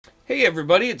Hey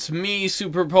everybody, it's me,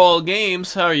 Super Paul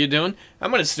Games. How are you doing? I'm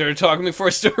gonna start talking before I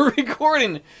start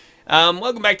recording.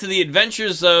 Welcome back to the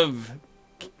adventures of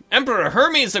Emperor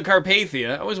Hermes of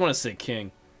Carpathia. I always want to say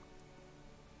king.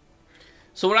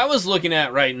 So what I was looking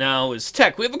at right now is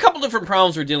tech. We have a couple different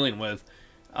problems we're dealing with.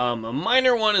 A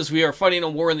minor one is we are fighting a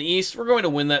war in the east. We're going to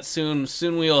win that soon.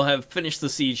 Soon we'll have finished the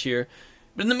siege here.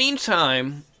 But in the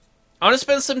meantime, I want to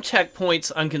spend some tech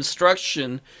points on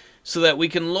construction so that we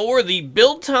can lower the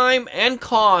build time and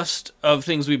cost of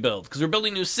things we build. Because we're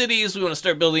building new cities, we want to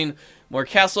start building more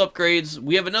castle upgrades.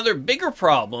 We have another bigger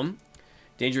problem,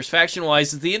 dangerous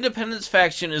faction-wise, is the Independence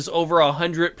faction is over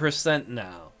 100%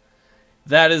 now.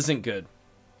 That isn't good.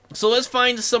 So let's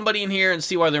find somebody in here and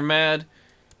see why they're mad.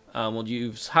 We'll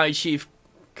use High Chief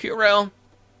Kurel.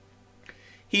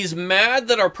 He's mad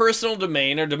that our personal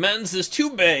domain, our demesnes, is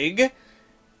too big.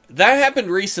 That happened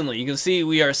recently. You can see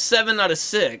we are 7 out of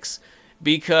 6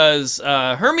 because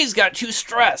Hermes got too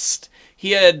stressed.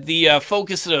 He had the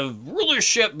focus of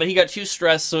rulership, but he got too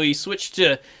stressed, so he switched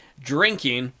to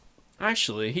drinking.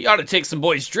 Actually, he ought to take some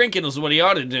boys drinking is what he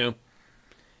ought to do.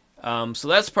 So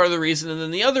that's part of the reason. And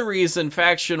then the other reason,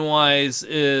 faction-wise,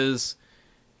 is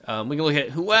we can look at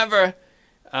whoever.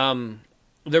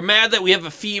 They're mad that we have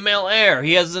a female heir.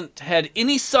 He hasn't had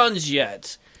any sons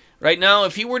yet. Right now,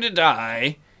 if he were to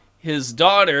die, his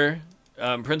daughter,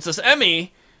 Princess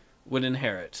Emmy, would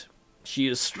inherit. She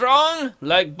is strong,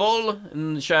 like bull,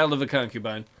 and the child of a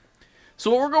concubine. So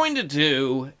what we're going to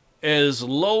do is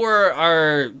lower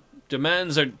our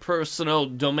demands, our personal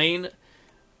domain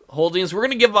holdings. We're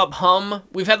going to give up Hum.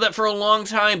 We've had that for a long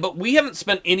time, but we haven't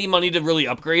spent any money to really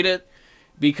upgrade it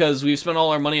because we've spent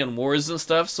all our money on wars and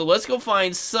stuff. So let's go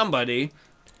find somebody.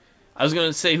 I was going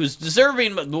to say who's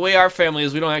deserving, but the way our family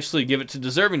is, we don't actually give it to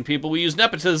deserving people. We use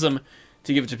nepotism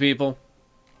to give it to people.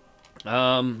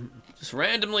 Just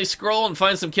randomly scroll and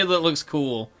find some kid that looks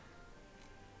cool.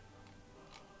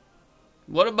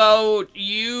 What about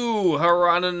you,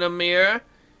 Harun?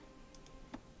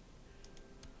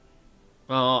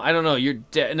 Oh, I don't know. You're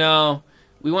dead. No,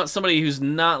 we want somebody who's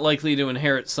not likely to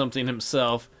inherit something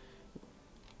himself.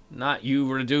 Not you,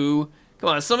 Radu. Come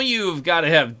on, some of you have got to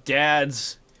have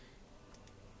dads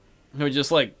who are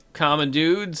just like common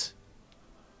dudes.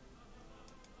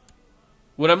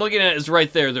 What I'm looking at is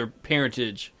right there, their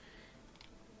parentage.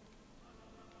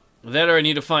 That or I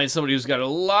need to find somebody who's got a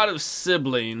lot of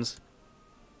siblings.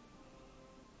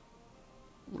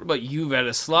 What about you,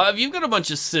 Vladislav? You've got a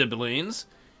bunch of siblings.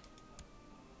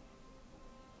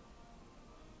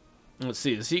 Let's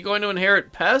see, is he going to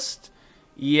inherit Pest?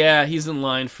 Yeah, he's in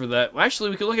line for that.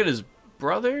 Actually, we could look at his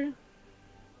brother.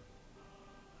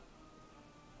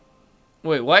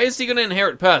 Wait, why is he going to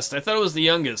inherit Pest? I thought it was the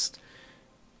youngest.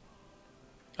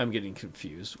 I'm getting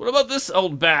confused. What about this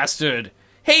old bastard?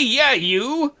 Hey, yeah,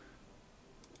 you!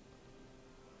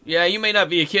 Yeah, you may not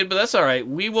be a kid, but that's alright.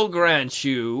 We will grant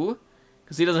you.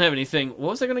 Because he doesn't have anything.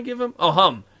 What was I going to give him? Oh,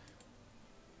 Hum.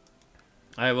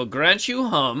 I will grant you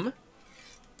Hum.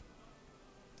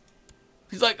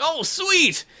 He's like, oh,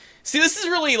 sweet! See, this is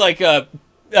really like a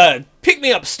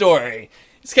pick-me-up story.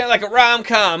 It's kind of like a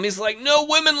rom-com. He's like, no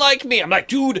women like me. I'm like,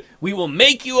 dude, we will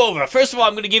make you over. First of all,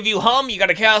 I'm going to give you Hum. You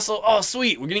got a castle. Oh,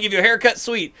 sweet. We're going to give you a haircut.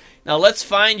 Sweet. Now, let's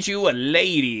find you a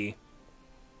lady.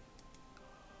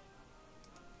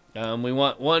 We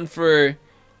want one for...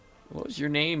 What was your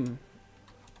name?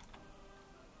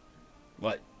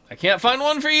 What? I can't find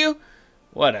one for you?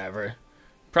 Whatever.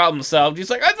 Problem solved. He's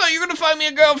like, I thought you were going to find me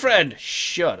a girlfriend.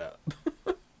 Shut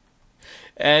up.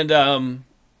 And,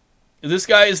 this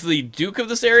guy is the Duke of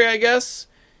this area, I guess.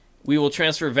 We will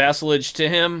transfer vassalage to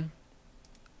him.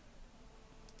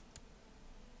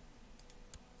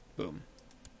 Boom.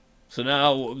 So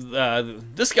now,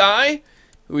 this guy,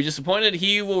 who we just appointed,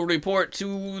 he will report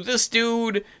to this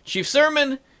dude, Chief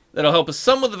Sermon. That'll help us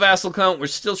some with the vassal count. We're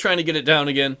still trying to get it down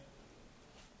again.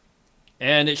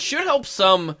 And it should help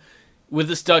some with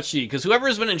this duchy, because whoever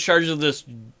has been in charge of this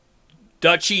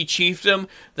duchy chiefdom,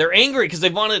 they're angry because they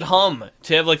wanted Hum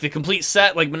to have like the complete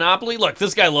set, like Monopoly. Look,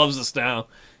 this guy loves us now.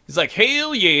 He's like,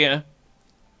 hell yeah.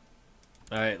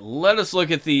 Alright, let us look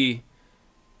at the...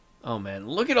 Oh man,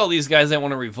 look at all these guys that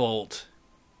want to revolt.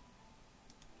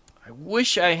 I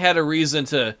wish I had a reason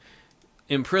to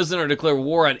imprison or declare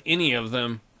war on any of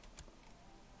them.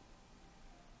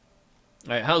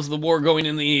 Alright, how's the war going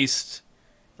in the east?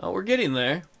 Oh, we're getting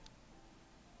there.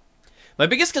 My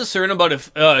biggest concern about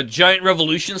if a giant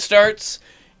revolution starts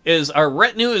is our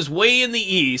retinue is way in the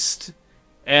east,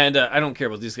 and I don't care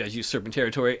about these guys, usurping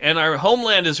territory, and our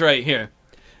homeland is right here.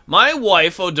 My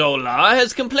wife, Odola,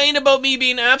 has complained about me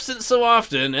being absent so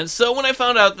often, and so when I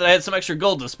found out that I had some extra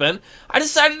gold to spend, I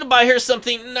decided to buy her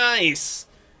something nice.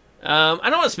 I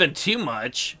don't want to spend too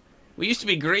much. We used to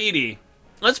be greedy.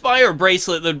 Let's buy her a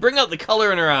bracelet that would bring out the color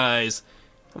in her eyes.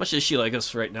 How much does she like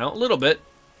us right now? A little bit.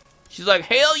 She's like,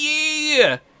 hell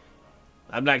yeah!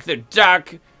 I'm like, they're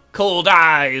dark, cold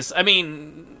eyes. I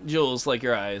mean, Jules, like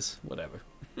your eyes. Whatever.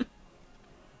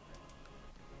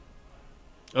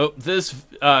 Oh, this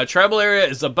tribal area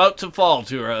is about to fall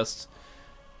to us.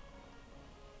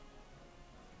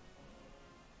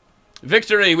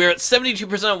 Victory, we're at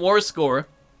 72% war score.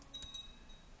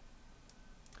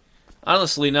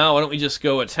 Honestly, now, why don't we just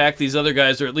go attack these other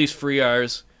guys, or at least free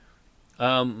ours?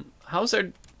 How's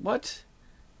our... What?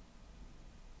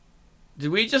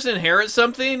 Did we just inherit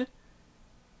something?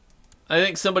 I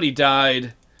think somebody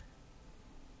died.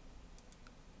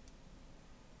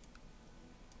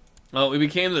 Oh, we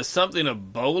became the something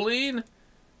of Bolene?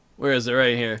 Where is it?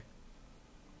 Right here.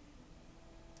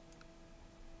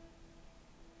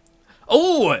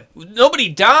 Oh, nobody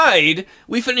died.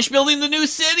 We finished building the new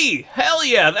city. Hell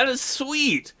yeah, that is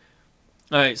sweet.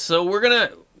 All right, so we're going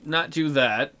to not do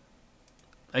that.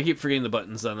 I keep forgetting the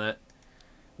buttons on that.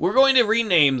 We're going to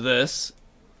rename this.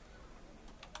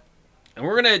 And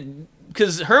we're going to...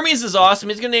 Because Hermes is awesome.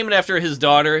 He's going to name it after his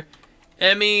daughter.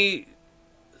 Emmy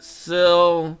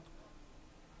Sylvania.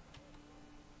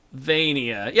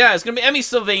 Yeah, it's going to be Emmy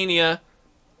Sylvania.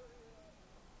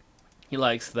 He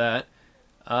likes that.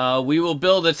 We will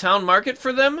build a town market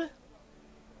for them.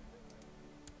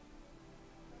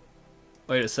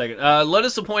 Wait a second. Let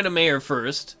us appoint a mayor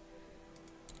first.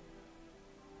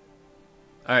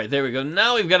 Alright, there we go.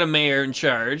 Now we've got a mayor in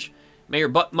charge. Mayor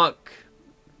Buttmuck.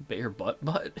 Mayor Butt?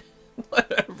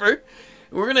 Whatever.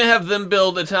 We're going to have them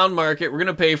build a town market. We're going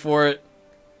to pay for it.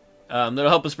 That'll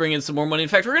help us bring in some more money. In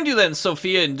fact, we're going to do that in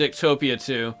Sofia and Dicktopia,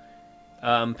 too.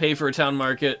 Pay for a town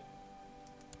market.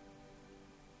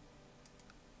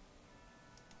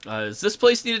 Does this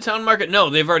place need a town market? No,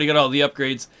 they've already got all the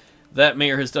upgrades. That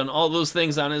mayor has done all those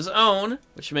things on his own,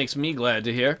 which makes me glad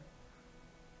to hear.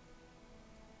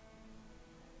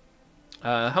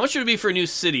 How much would it be for a new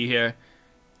city here?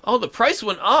 Oh, the price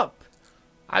went up.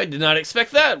 I did not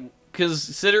expect that,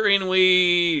 considering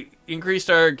we increased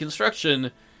our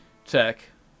construction tech.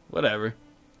 Whatever.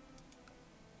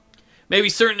 Maybe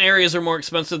certain areas are more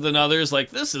expensive than others.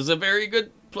 Like, this is a very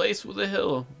good place with a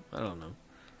hill. I don't know.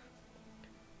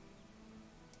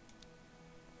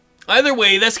 Either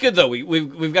way, that's good, though.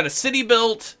 We've got a city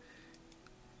built.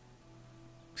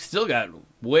 Still got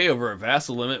way over our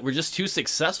vassal limit. We're just too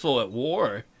successful at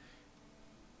war.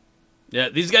 Yeah,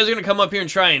 these guys are going to come up here and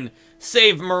try and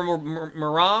save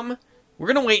Muram. We're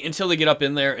going to wait until they get up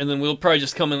in there, and then we'll probably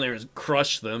just come in there and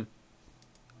crush them.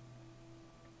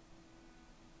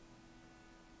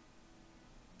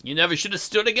 You never should have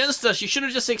stood against us. You should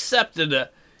have just accepted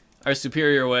our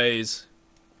superior ways.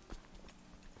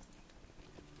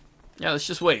 Yeah, let's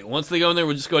just wait. Once they go in there,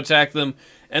 we'll just go attack them,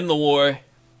 end the war.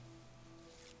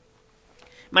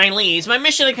 My liege, my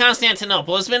mission to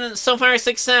Constantinople has been so far a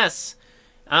success.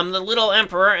 The little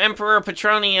emperor, Emperor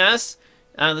Petronius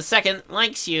II,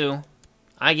 likes you.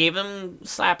 I gave him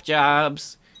slap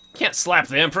jobs. Can't slap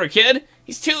the emperor, kid.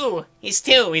 He's two.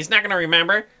 He's not gonna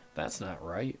remember. That's not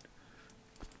right.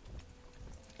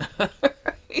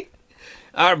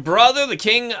 Our brother, the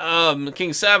king,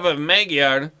 King Sava of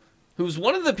Magyar, who's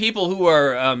one of the people who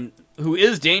are, who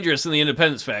is dangerous in the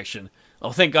independence faction.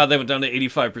 Oh, thank God they went down to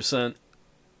 85%.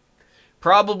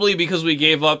 Probably because we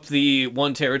gave up the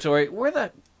one territory. Where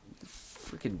the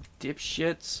freaking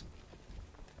dipshits?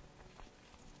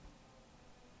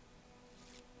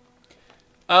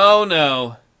 Oh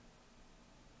no.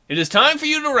 It is time for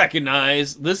you to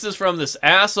recognize, this is from this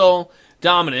asshole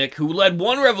Dominic, who led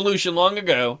one revolution long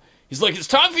ago. He's like, it's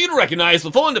time for you to recognize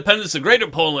the full independence of Greater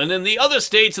Poland and the other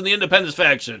states in the independence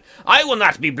faction. I will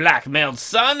not be blackmailed,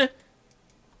 son.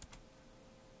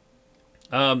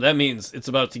 That means it's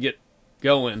about to get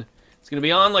going. It's going to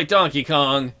be on like Donkey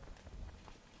Kong.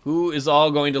 Who is all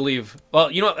going to leave?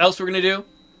 Well, you know what else we're going to do?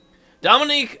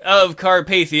 Dominic of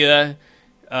Carpathia,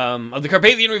 of the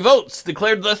Carpathian Revolts,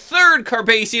 declared the third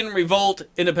Carpathian Revolt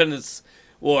Independence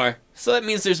War. So that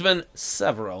means there's been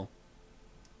several.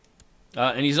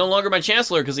 And he's no longer my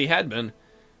chancellor because he had been.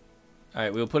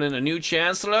 Alright, we'll put in a new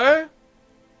chancellor.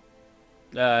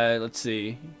 Let's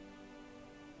see.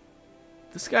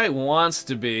 This guy wants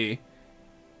to be...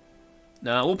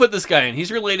 No, we'll put this guy in.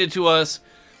 He's related to us.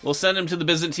 We'll send him to the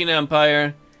Byzantine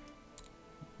Empire.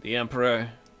 The Emperor.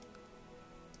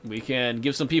 We can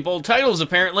give some people titles,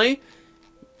 apparently.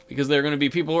 Because there are going to be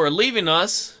people who are leaving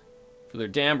us for their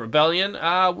damn rebellion.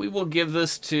 We will give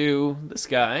this to this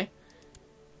guy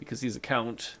because he's a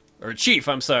count, or a chief,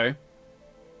 I'm sorry.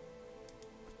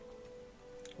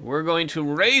 We're going to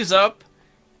raise up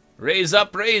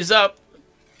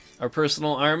our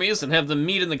personal armies and have them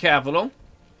meet in the capital.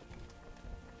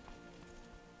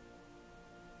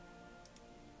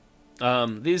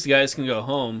 These guys can go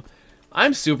home.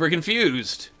 I'm super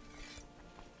confused.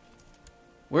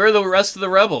 Where are the rest of the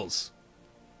rebels?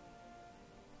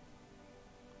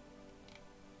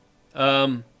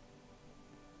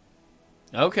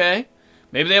 Okay.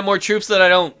 Maybe they have more troops that I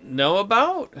don't know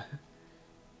about?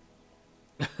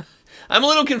 I'm a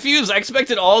little confused. I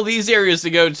expected all these areas to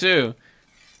go too.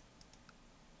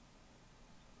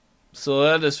 So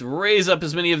let us raise up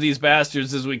as many of these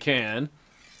bastards as we can.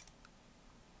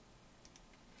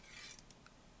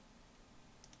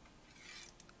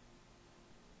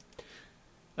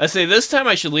 I say this time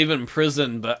I should leave him in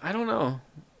prison, but I don't know.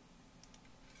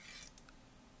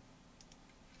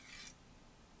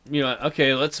 You know,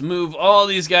 okay, let's move all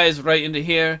these guys right into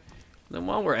here. Then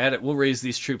while we're at it, we'll raise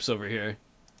these troops over here.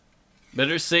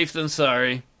 Better safe than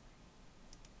sorry.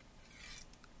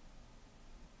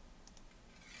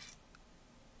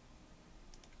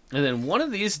 And then one of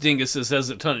these dinguses has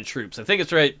a ton of troops. I think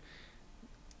it's right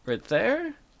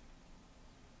there.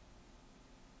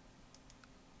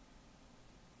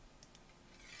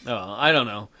 Oh, I don't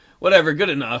know. Whatever, good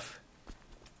enough.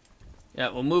 Yeah,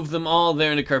 we'll move them all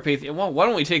there into Carpathia. Well, why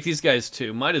don't we take these guys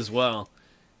too? Might as well.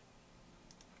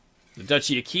 The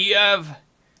Duchy of Kiev.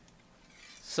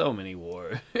 So many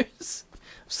wars. I'm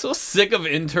so sick of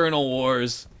internal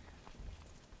wars.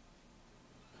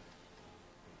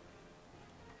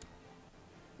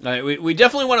 Alright, we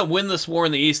definitely want to win this war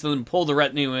in the east and then pull the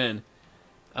retinue in.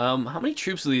 How many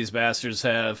troops do these bastards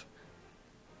have?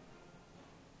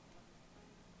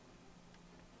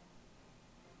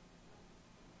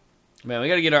 Man, we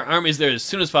gotta get our armies there as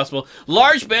soon as possible.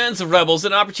 Large bands of rebels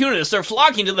and opportunists are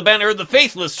flocking to the banner of the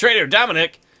faithless traitor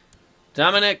Dominic.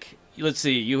 Dominic, let's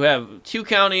see, you have 2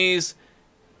 counties.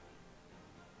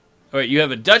 Alright, you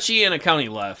have a duchy and a county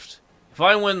left. If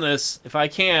I win this, if I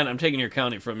can, I'm taking your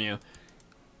county from you.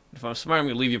 If I'm smart, I'm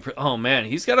gonna leave you... Oh man,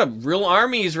 he's got a real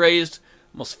army he's raised.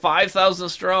 Almost 5,000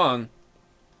 strong.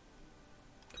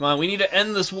 Come on, we need to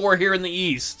end this war here in the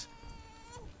east.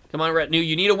 Come on, retinue,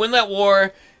 you need to win that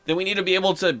war. Then we need to be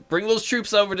able to bring those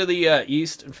troops over to the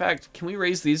east. In fact, can we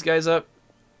raise these guys up?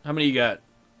 How many you got?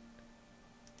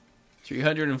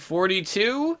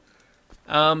 342?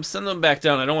 Send them back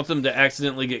down. I don't want them to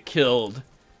accidentally get killed.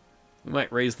 We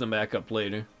might raise them back up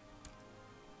later.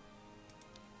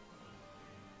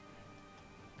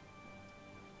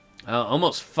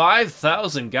 Almost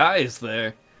 5,000 guys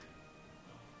there.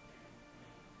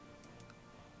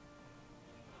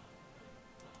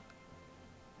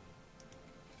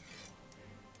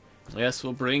 Yes,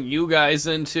 we'll bring you guys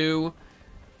into...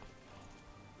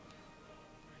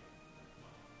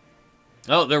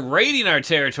 Oh, they're raiding our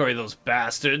territory, those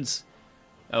bastards.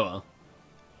 Oh, well.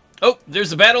 Oh,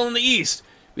 there's a battle in the east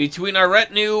between our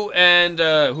retinue and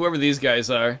whoever these guys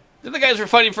are. They're the guys we're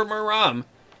fighting for Muram.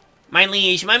 My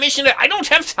liege, my mission... I don't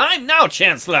have time now,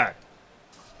 Chancellor.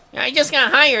 I just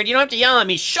got hired. You don't have to yell at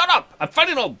me. Shut up. I'm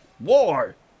fighting a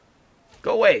war.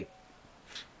 Go away.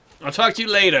 I'll talk to you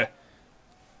later.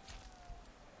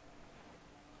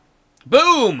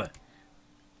 Boom!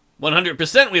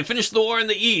 100%. We have finished the war in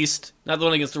the east. Not the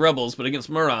one against the rebels, but against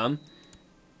Muram.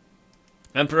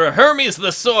 Emperor Hermes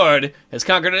the Sword has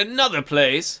conquered another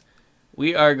place.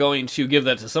 We are going to give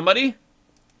that to somebody.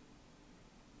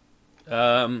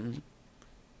 I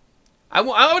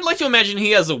would like to imagine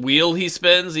he has a wheel he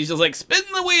spins. He's just like, spin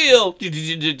the wheel!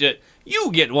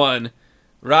 You get one.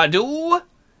 Radu,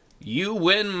 you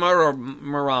win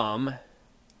Muram.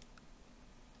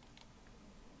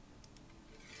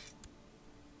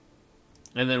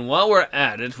 And then while we're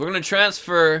at it, we're going to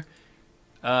transfer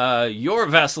your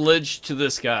vassalage to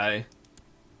this guy.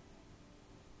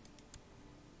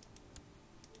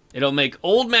 It'll make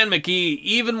Old Man McGee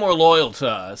even more loyal to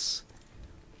us.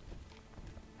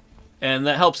 And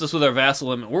that helps us with our vassal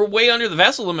limit. We're way under the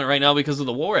vassal limit right now because of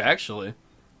the war, actually.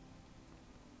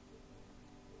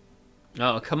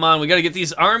 Oh, come on. We got to get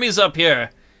these armies up here.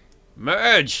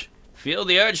 Merge. Feel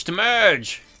the urge to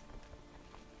merge.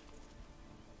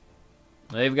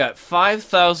 They've got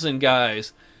 5,000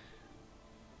 guys.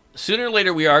 Sooner or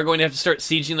later, we are going to have to start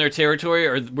sieging their territory,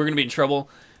 or we're going to be in trouble.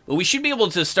 But we should be able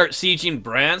to start sieging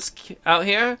Bransk out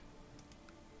here.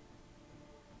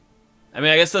 I mean,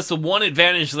 I guess that's the one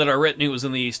advantage that our retinue was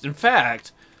in the east. In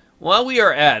fact, while we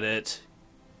are at it,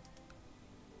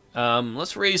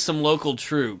 let's raise some local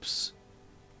troops.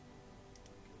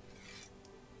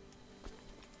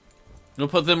 We'll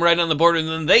put them right on the border, and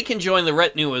then they can join the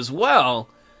retinue as well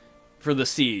for the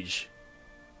siege.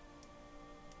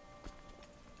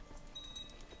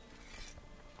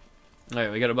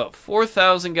 Alright, we got about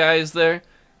 4,000 guys there.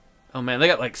 Oh man, they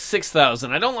got like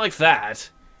 6,000. I don't like that.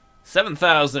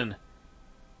 7,000.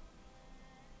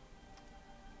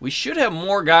 We should have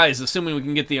more guys, assuming we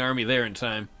can get the army there in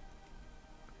time.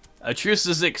 A truce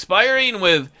is expiring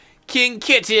with King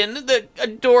Kitten, the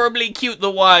adorably cute the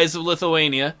wise of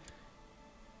Lithuania.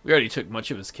 We already took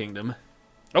much of his kingdom.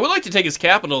 I would like to take his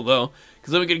capital, though,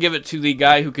 because then we could give it to the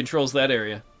guy who controls that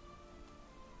area.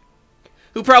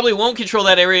 Who probably won't control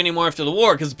that area anymore after the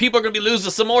war, because people are going to be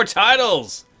losing some more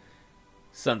titles.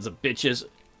 Sons of bitches.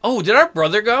 Oh, did our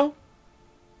brother go?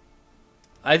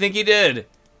 I think he did.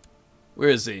 Where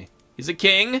is he? He's a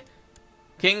king.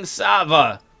 King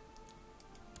Sava.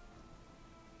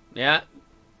 Yeah.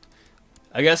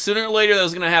 I guess sooner or later that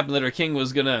was going to happen, that our king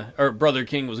was going to, our brother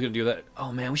king was going to do that.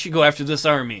 Oh man, we should go after this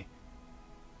army.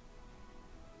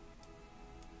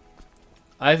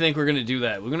 I think we're going to do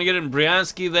that. We're going to get in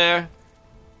Bryansky there.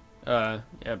 Yeah,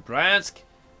 Bryansk.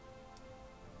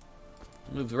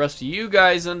 Move the rest of you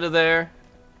guys into there.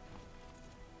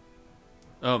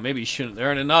 Oh, maybe you shouldn't. There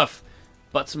aren't enough.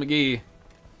 Butts McGee.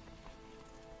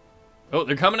 Oh,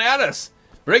 they're coming at us.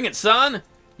 Bring it, son.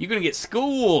 You're going to get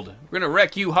schooled. We're going to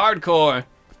wreck you hardcore.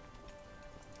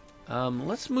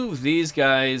 Let's move these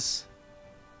guys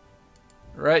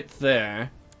right there.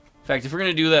 In fact, if we're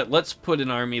going to do that, let's put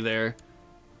an army there.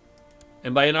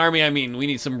 And by an army, I mean we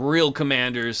need some real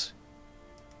commanders.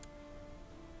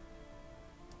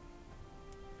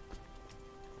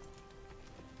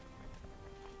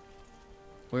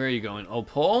 Where are you going?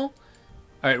 Opole?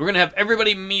 Alright, we're going to have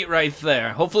everybody meet right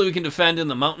there. Hopefully we can defend in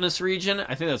the mountainous region.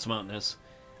 I think that's mountainous.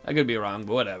 I could be wrong,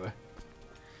 but whatever.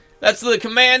 That's the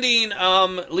commanding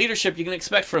leadership you can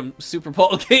expect from Super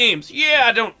Bowl games. Yeah,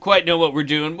 I don't quite know what we're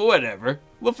doing, but whatever.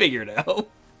 We'll figure it out.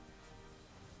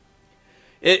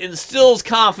 It instills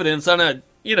confidence on a,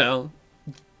 you know,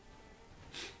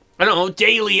 I don't know,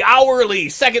 daily, hourly,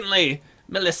 secondly,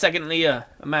 millisecondly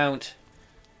amount.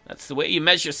 That's the way you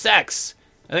measure sex.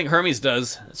 I think Hermes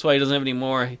does. That's why he doesn't have any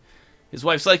more. His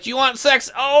wife's like, do you want sex?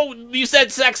 Oh, you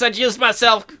said sex, I jizzed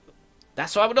myself.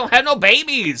 That's why we don't have no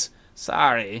babies.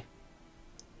 Sorry.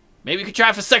 Maybe we could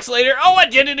try for sex later. Oh, I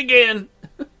did it again.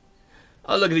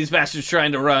 Oh, look at these bastards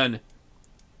trying to run.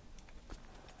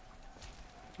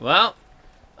 Well,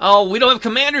 oh, we don't have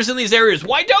commanders in these areas.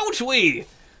 Why don't we?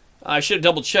 I should have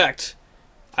double-checked.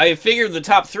 I figured the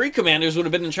top 3 commanders would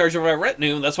have been in charge of our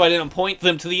retinue. That's why I didn't point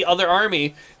them to the other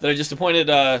army that I just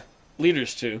appointed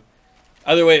leaders to.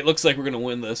 Either way, it looks like we're going to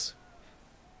win this.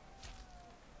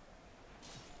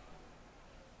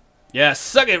 Yeah,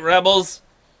 suck it, rebels.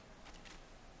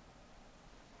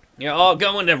 You're all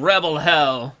going to rebel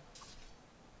hell.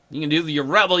 You can do your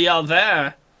rebel yell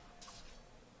there.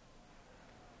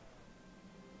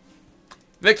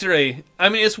 Victory. I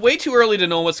mean, it's way too early to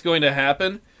know what's going to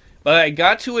happen. But I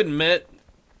got to admit,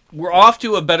 we're off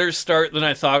to a better start than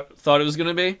I thought it was going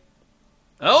to be.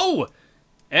 Oh!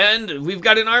 And we've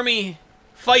got an army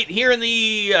fight here in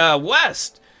the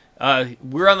west.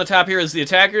 We're on the top here as the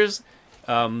attackers.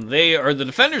 They are the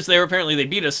defenders there. Apparently they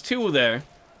beat us 2 there.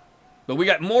 But we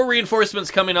got more reinforcements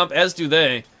coming up, as do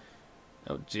they.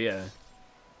 Oh, dear.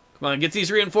 Come on, get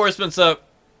these reinforcements up.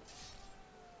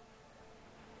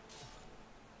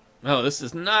 Oh, this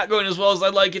is not going as well as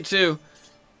I'd like it to.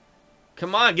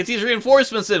 Come on, get these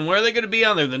reinforcements in. Where are they going to be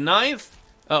on there? The 9th?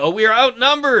 Uh-oh, we are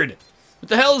outnumbered. What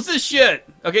the hell is this shit?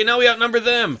 Okay, now we outnumber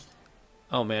them.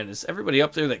 Oh, man, is everybody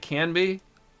up there that can be?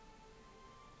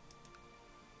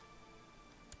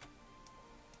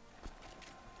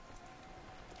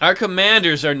 Our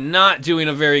commanders are not doing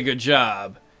a very good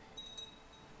job.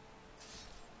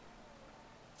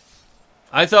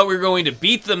 I thought we were going to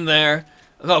beat them there.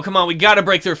 Oh, come on, we gotta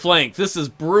break their flank. This is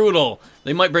brutal.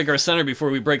 They might break our center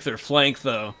before we break their flank,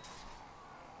 though.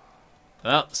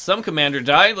 Well, some commander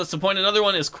died. Let's appoint another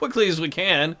one as quickly as we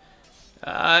can.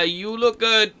 You look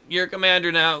good. You're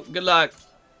commander now. Good luck.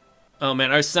 Oh,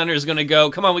 man, our center's gonna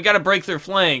go. Come on, we gotta break their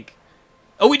flank.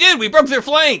 Oh, we did! We broke their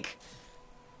flank!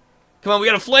 Come on, we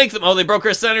gotta flank them. Oh, they broke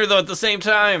our center, though, at the same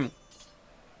time.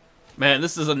 Man,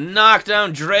 this is a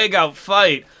knockdown, drag-out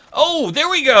fight. Oh, there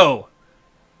we go!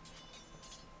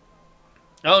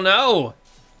 Oh, no.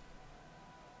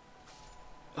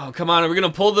 Oh, come on. Are we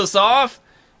going to pull this off?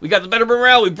 We got the better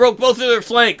morale. We broke both of their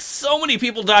flanks. So many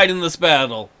people died in this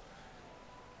battle.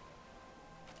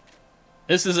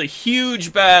 This is a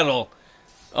huge battle.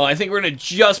 Oh, I think we're going to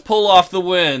just pull off the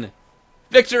win.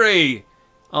 Victory!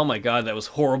 Oh, my God. That was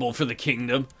horrible for the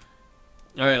kingdom.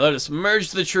 All right, let us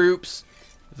merge the troops.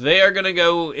 They are going to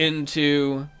go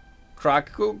into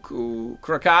Krakow?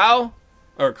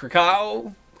 Or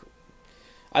Krakow?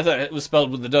 I thought it was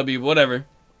spelled with the W, whatever.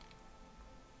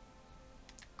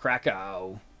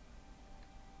 Krakow.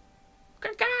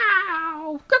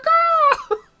 Krakow!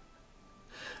 Krakow!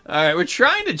 Alright, we're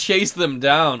trying to chase them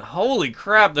down. Holy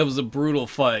crap, that was a brutal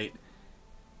fight.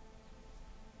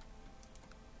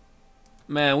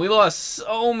 Man, we lost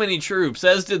so many troops,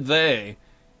 as did they.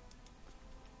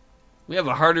 We have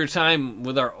a harder time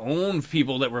with our own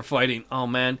people that we're fighting. Oh,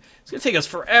 man. It's going to take us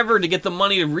forever to get the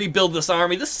money to rebuild this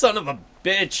army. This son of a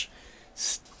bitch.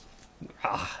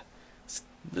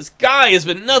 This guy has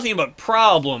been nothing but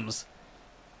problems.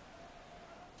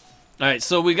 Alright,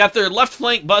 so we got their left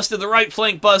flank busted, the right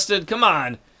flank busted. Come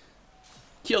on.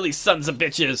 Kill these sons of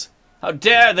bitches. How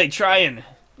dare they try and,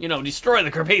 destroy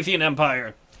the Carpathian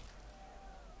Empire.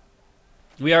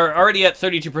 We are already at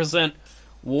 32%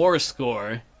 war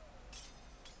score.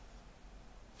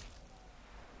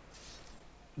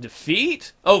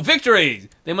 Defeat? Oh, victory!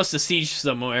 They must have sieged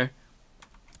somewhere.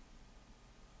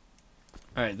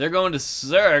 Alright, they're going to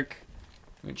Zerk.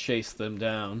 I'm going to chase them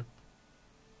down.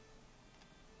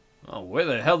 Oh, where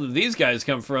the hell did these guys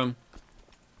come from?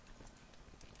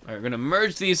 Alright, we're going to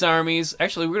merge these armies.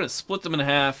 Actually, we're going to split them in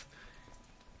half.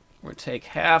 We're going to take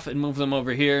half and move them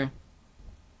over here.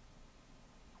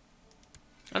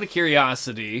 Out of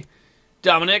curiosity,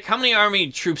 Dominic, how many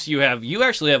army troops do you have? You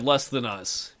actually have less than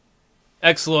us.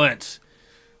 Excellent.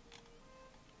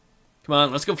 Come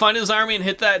on, let's go find his army and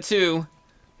hit that too.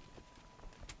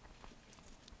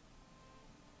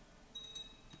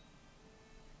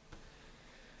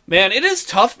 Man, it is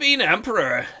tough being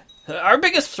emperor. Our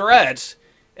biggest threat,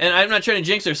 and I'm not trying to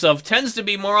jinx ourselves, tends to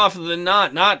be more often than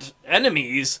not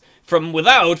enemies from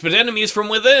without, but enemies from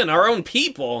within, our own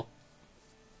people.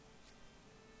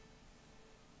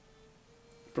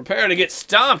 Prepare to get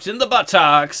stomped in the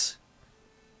buttocks.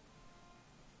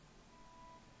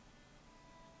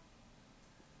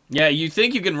 Yeah, you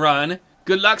think you can run.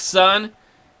 Good luck, son.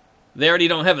 They already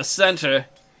don't have a center.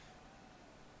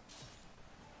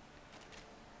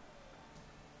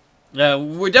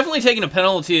 We're definitely taking a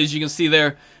penalty, as you can see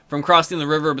there, from crossing the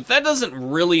river, but that doesn't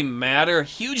really matter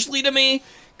hugely to me,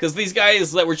 because these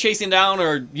guys that we're chasing down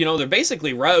are, they're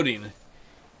basically routing.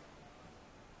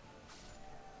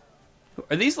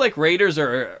 Are these like raiders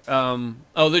or,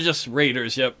 oh, they're just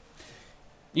raiders, yep.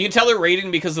 You can tell they're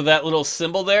raiding because of that little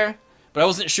symbol there, but I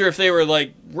wasn't sure if they were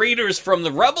like raiders from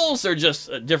the rebels or just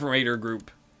a different raider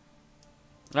group.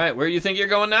 Alright, where do you think you're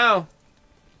going now?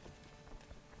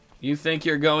 You think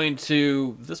you're going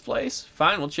to this place?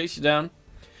 Fine, we'll chase you down.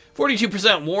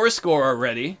 42% war score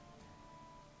already.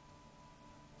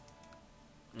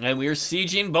 And we are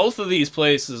sieging both of these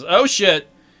places. Oh, shit.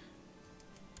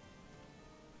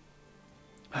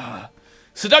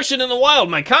 Seduction in the wild.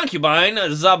 My concubine,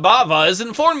 Zabava, has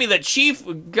informed me that Chief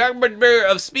Garber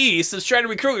of Spice has tried to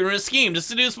recruit her in a scheme to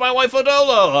seduce my wife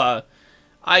Odola.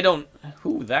 I don't...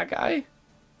 Who, that guy?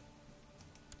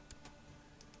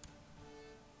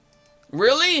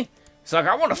 Really? He's like,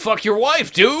 I want to fuck your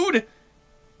wife, dude!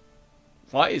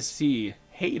 Why does he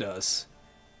hate us?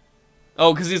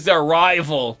 Oh, because he's their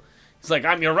rival. He's like,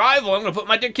 I'm your rival. I'm going to put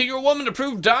my dick in your woman to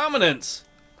prove dominance.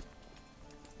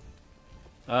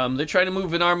 They're trying to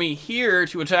move an army here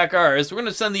to attack ours. We're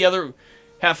going to send the other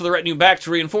half of the retinue back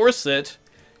to reinforce it.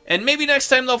 And maybe next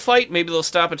time they'll fight. Maybe they'll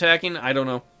stop attacking. I don't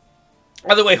know.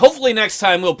 Either way, hopefully next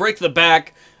time we'll break the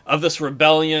back of this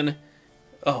rebellion.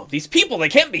 Oh, these people, they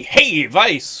can't behave,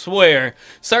 I swear.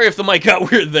 Sorry if the mic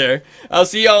got weird there. I'll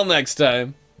see y'all next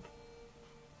time.